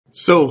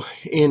So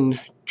in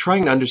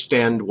trying to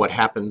understand what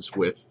happens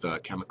with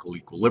chemical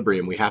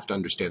equilibrium, we have to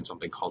understand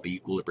something called the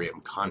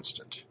equilibrium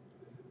constant,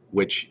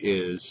 which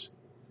is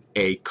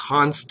a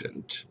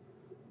constant,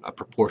 a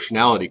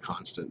proportionality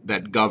constant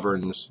that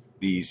governs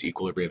these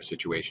equilibrium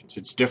situations.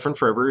 It's different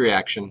for every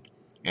reaction,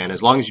 and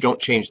as long as you don't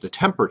change the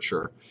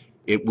temperature,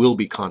 it will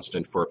be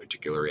constant for a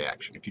particular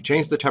reaction. If you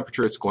change the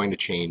temperature, it's going to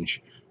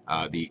change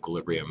the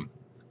equilibrium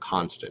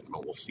constant, and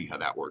we'll see how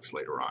that works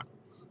later on.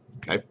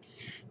 Okay,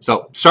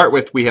 so start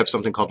with, we have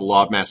something called the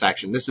law of mass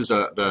action. This is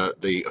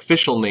the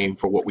official name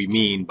for what we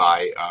mean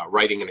by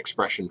writing an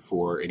expression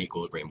for an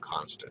equilibrium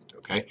constant.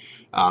 Okay,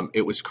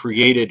 it was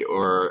created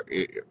or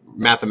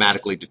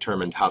mathematically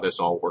determined how this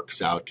all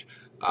works out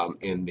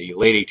in the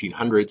late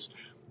 1800s.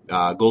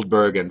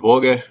 Goldberg and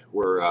Våge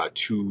were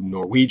two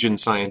Norwegian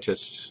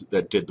scientists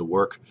that did the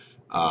work.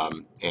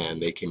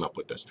 And they came up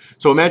with this.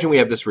 So imagine we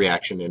have this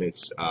reaction, and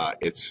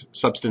it's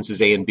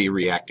substances A and B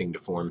reacting to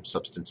form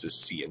substances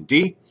C and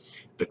D.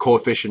 The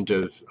coefficient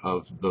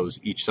of those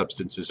each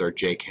substances are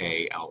J,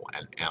 K, L,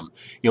 and M.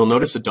 You'll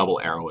notice a double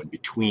arrow in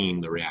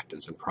between the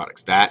reactants and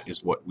products. That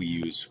is what we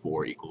use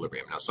for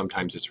equilibrium. Now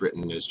sometimes it's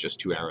written as just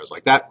two arrows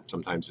like that.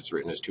 Sometimes it's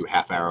written as two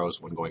half arrows,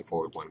 one going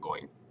forward, one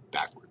going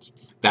backwards.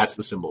 That's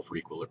the symbol for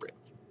equilibrium.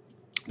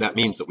 That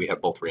means that we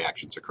have both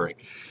reactions occurring.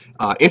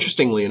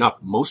 Interestingly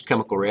enough, most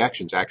chemical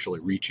reactions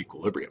actually reach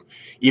equilibrium.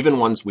 Even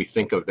ones we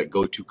think of that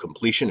go to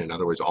completion, in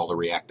other words, all the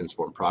reactants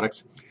form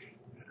products.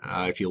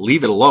 If you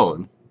leave it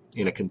alone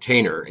in a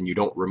container and you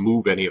don't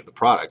remove any of the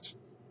products,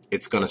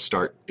 it's going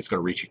to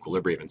reach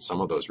equilibrium, and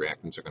some of those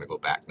reactants are going to go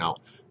back. Now,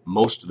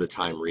 most of the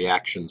time,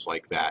 reactions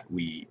like that,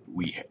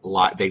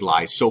 they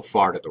lie so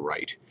far to the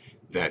right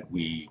that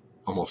we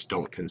almost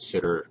don't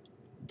consider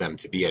them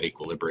to be at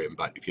equilibrium,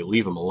 but if you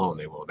leave them alone,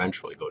 they will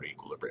eventually go to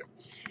equilibrium.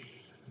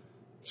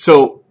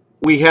 So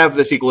we have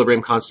this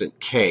equilibrium constant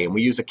K, and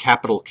we use a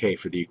capital K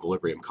for the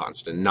equilibrium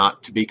constant,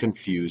 not to be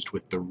confused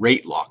with the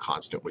rate law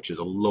constant, which is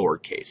a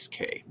lowercase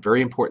k.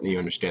 Very important that you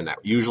understand that.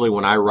 Usually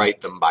when I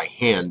write them by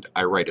hand,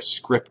 I write a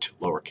script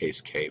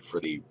lowercase k for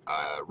the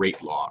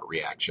rate law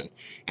reaction,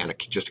 and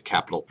just a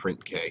capital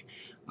print K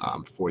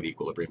for the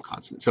equilibrium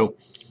constant. So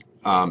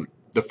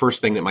the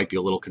first thing that might be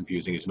a little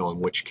confusing is knowing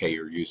which K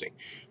you're using.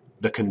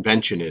 The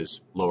convention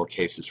is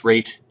lowercase is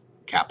rate,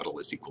 capital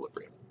is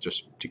equilibrium,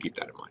 just to keep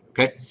that in mind,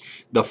 okay?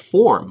 The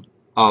form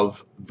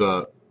of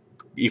the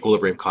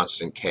equilibrium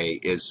constant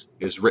K is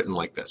written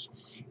like this.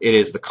 It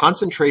is the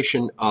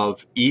concentration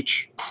of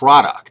each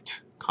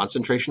product,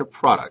 concentration of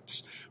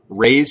products,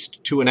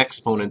 raised to an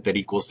exponent that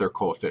equals their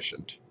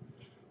coefficient,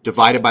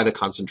 divided by the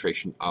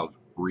concentration of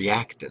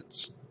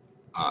reactants.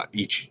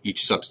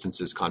 Each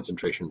substance's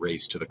concentration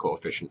raised to the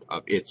coefficient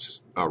of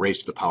its,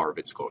 raised to the power of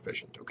its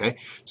coefficient, okay?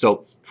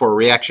 So for a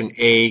reaction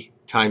A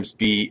times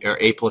B, or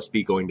A plus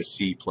B going to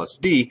C plus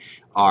D,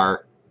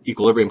 our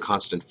equilibrium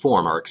constant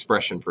form, our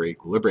expression for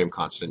equilibrium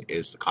constant,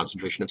 is the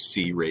concentration of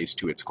C raised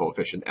to its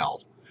coefficient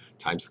L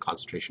times the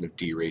concentration of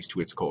D raised to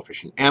its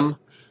coefficient M,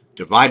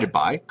 divided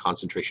by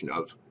concentration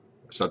of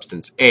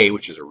substance A,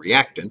 which is a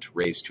reactant,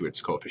 raised to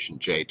its coefficient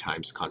J,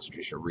 times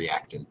concentration of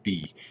reactant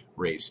B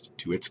raised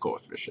to its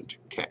coefficient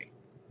K.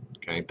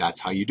 Okay,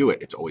 that's how you do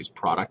it. It's always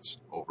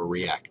products over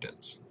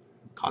reactants,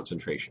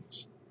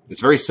 concentrations. It's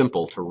very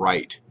simple to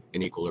write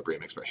an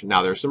equilibrium expression.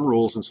 Now, there are some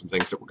rules and some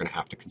things that we're going to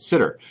have to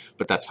consider,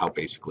 but that's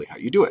basically how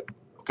you do it.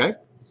 Okay?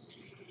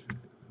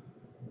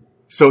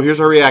 So here's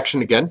our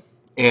reaction again.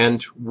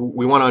 And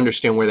we want to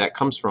understand where that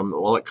comes from.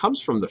 Well, it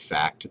comes from the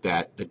fact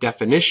that the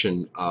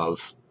definition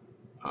of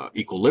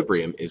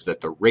equilibrium is that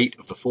the rate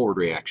of the forward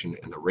reaction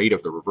and the rate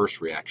of the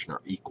reverse reaction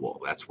are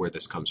equal. That's where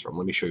this comes from.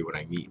 Let me show you what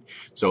I mean.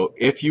 So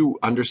if you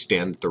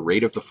understand the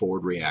rate of the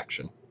forward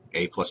reaction,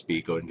 A plus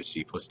B going to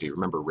C plus D,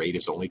 remember rate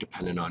is only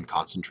dependent on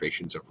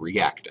concentrations of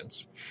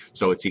reactants.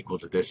 So it's equal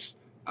to this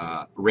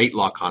rate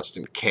law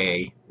constant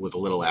K with a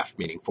little f,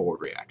 meaning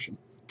forward reaction,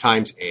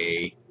 times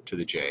A to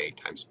the J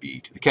times B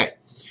to the K.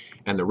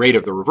 And the rate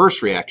of the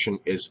reverse reaction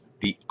is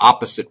the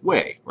opposite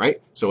way,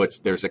 right? So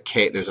there's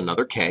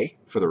another K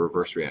for the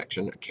reverse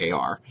reaction, a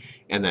Kr,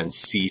 and then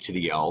C to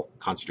the L,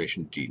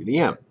 concentration D to the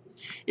M.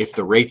 If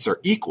the rates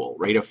are equal,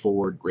 rate of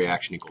forward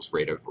reaction equals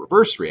rate of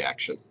reverse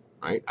reaction,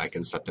 right? I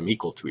can set them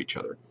equal to each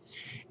other.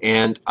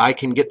 And I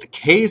can get the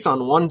K's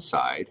on one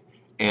side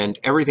and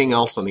everything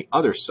else on the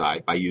other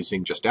side by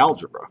using just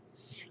algebra.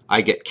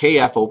 I get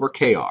Kf over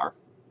Kr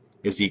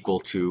is equal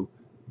to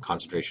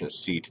concentration of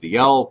C to the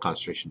L,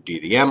 concentration D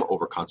to the M,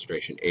 over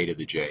concentration A to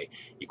the J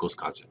equals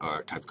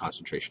times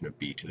concentration of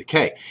B to the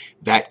K.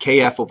 That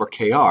Kf over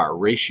Kr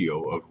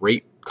ratio of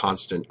rate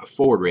constant of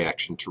forward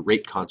reaction to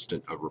rate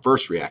constant of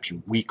reverse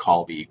reaction, we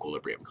call the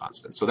equilibrium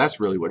constant. So that's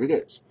really what it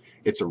is.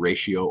 It's a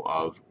ratio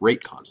of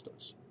rate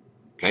constants.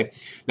 Okay.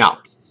 Now,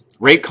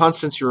 rate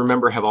constants, you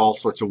remember, have all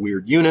sorts of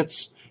weird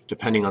units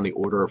depending on the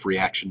order of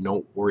reaction.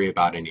 Don't worry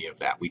about any of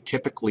that. We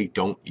typically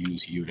don't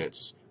use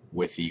units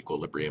with the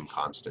equilibrium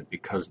constant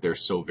because they're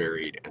so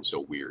varied and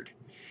so weird.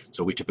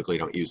 So we typically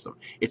don't use them.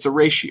 It's a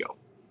ratio,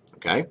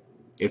 okay?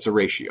 It's a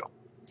ratio.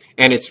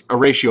 And it's a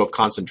ratio of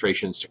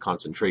concentrations to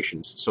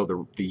concentrations,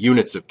 so the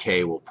units of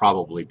K will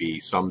probably be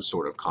some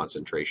sort of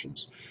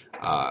concentrations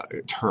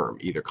term,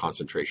 either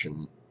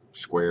concentration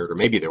squared, or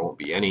maybe there won't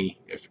be any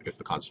if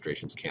the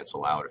concentrations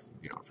cancel out,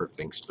 if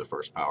everything's to the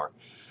first power.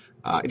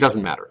 It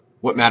doesn't matter.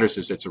 What matters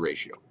is it's a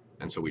ratio,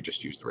 and so we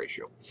just use the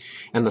ratio.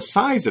 And the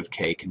size of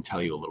K can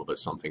tell you a little bit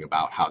something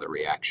about how the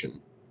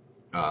reaction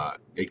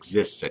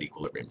exists at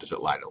equilibrium. Does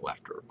it lie to the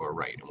left or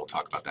right? And we'll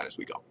talk about that as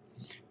we go.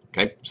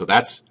 Okay, so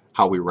that's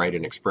how we write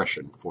an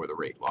expression for the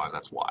rate law, and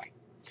that's why.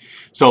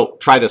 So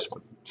try this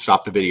one.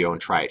 Stop the video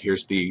and try it.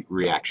 Here's the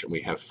reaction.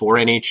 We have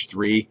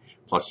 4NH3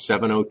 plus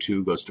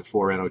 7O2 goes to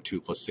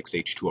 4NO2 plus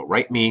 6H2O.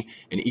 Write me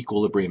an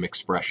equilibrium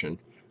expression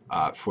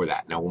for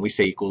that. Now, when we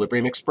say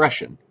equilibrium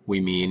expression, we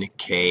mean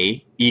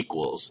K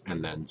equals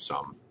and then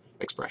some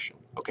expression.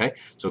 Okay,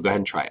 so go ahead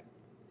and try it.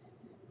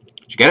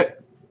 Did you get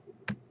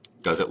it?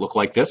 Does it look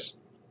like this?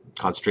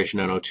 Concentration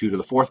NO2 to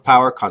the fourth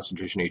power,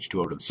 concentration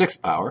H2O to the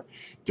sixth power,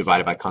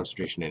 divided by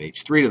concentration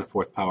NH3 to the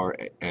fourth power,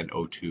 and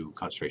O2,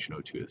 concentration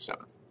O2 to the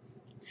seventh.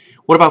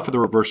 What about for the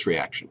reverse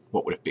reaction?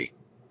 What would it be?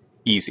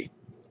 Easy.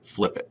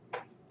 Flip it.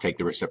 Take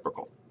the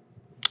reciprocal.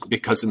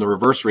 Because in the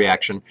reverse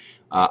reaction,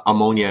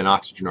 ammonia and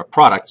oxygen are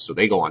products, so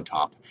they go on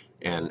top,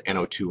 and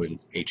NO2 and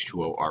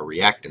H2O are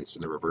reactants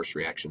in the reverse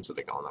reaction, so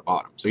they go on the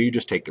bottom. So you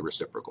just take the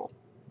reciprocal.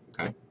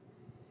 Okay?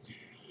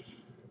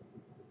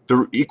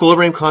 The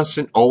equilibrium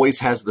constant always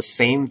has the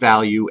same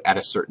value at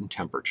a certain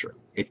temperature.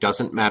 It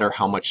doesn't matter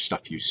how much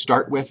stuff you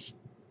start with.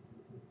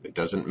 It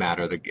doesn't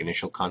matter the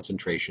initial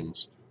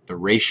concentrations. The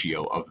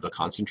ratio of the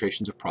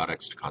concentrations of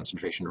products to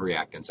concentration of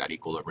reactants at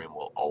equilibrium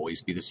will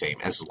always be the same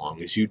as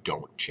long as you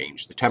don't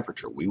change the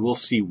temperature. We will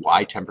see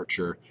why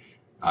temperature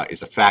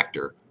is a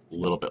factor a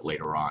little bit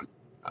later on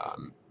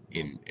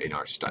in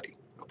our study.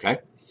 Okay,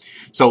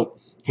 so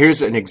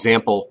here's an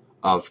example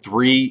of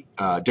three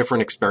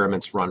different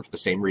experiments run for the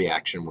same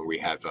reaction where we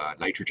have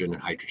nitrogen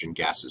and hydrogen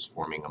gases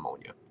forming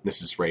ammonia.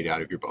 This is right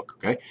out of your book,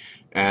 okay?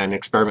 And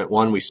experiment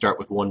one, we start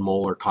with 1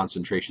 molar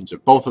concentrations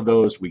of both of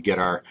those. We get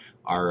our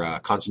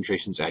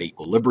concentrations at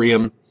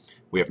equilibrium.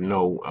 We have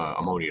no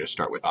ammonia to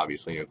start with,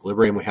 obviously, in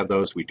equilibrium. We have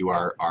those. We do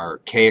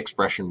our K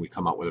expression. We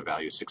come out with a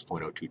value of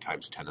 6.02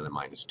 times 10 to the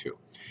minus 2.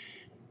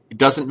 It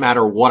doesn't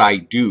matter what I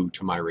do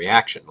to my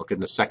reaction. Look at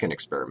the second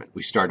experiment.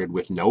 We started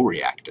with no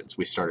reactants.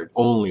 We started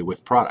only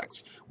with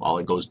products. Well,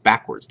 it goes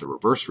backwards. The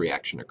reverse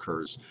reaction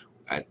occurs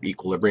at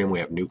equilibrium. We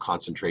have new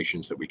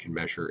concentrations that we can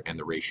measure, and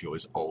the ratio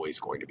is always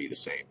going to be the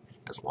same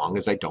as long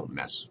as I don't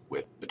mess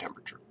with the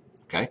temperature.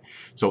 Okay?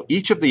 So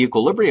each of the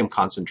equilibrium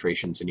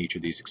concentrations in each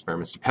of these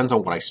experiments depends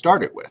on what I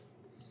started with,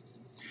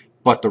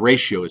 but the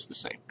ratio is the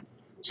same.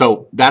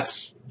 So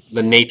that's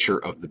the nature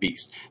of the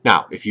beast.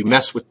 Now, if you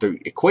mess with the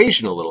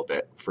equation a little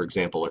bit, for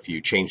example, if you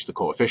change the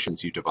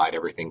coefficients, you divide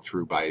everything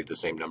through by the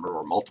same number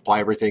or multiply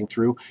everything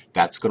through,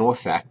 that's going to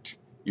affect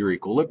your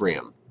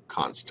equilibrium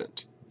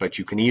constant. But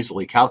you can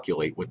easily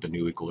calculate what the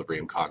new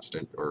equilibrium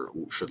constant or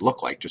should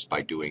look like just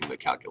by doing the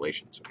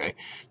calculations, okay?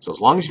 So as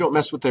long as you don't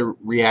mess with the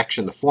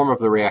reaction, the form of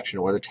the reaction,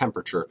 or the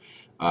temperature,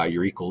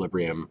 your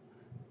equilibrium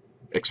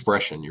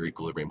expression, your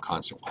equilibrium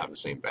constant will have the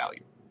same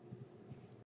value.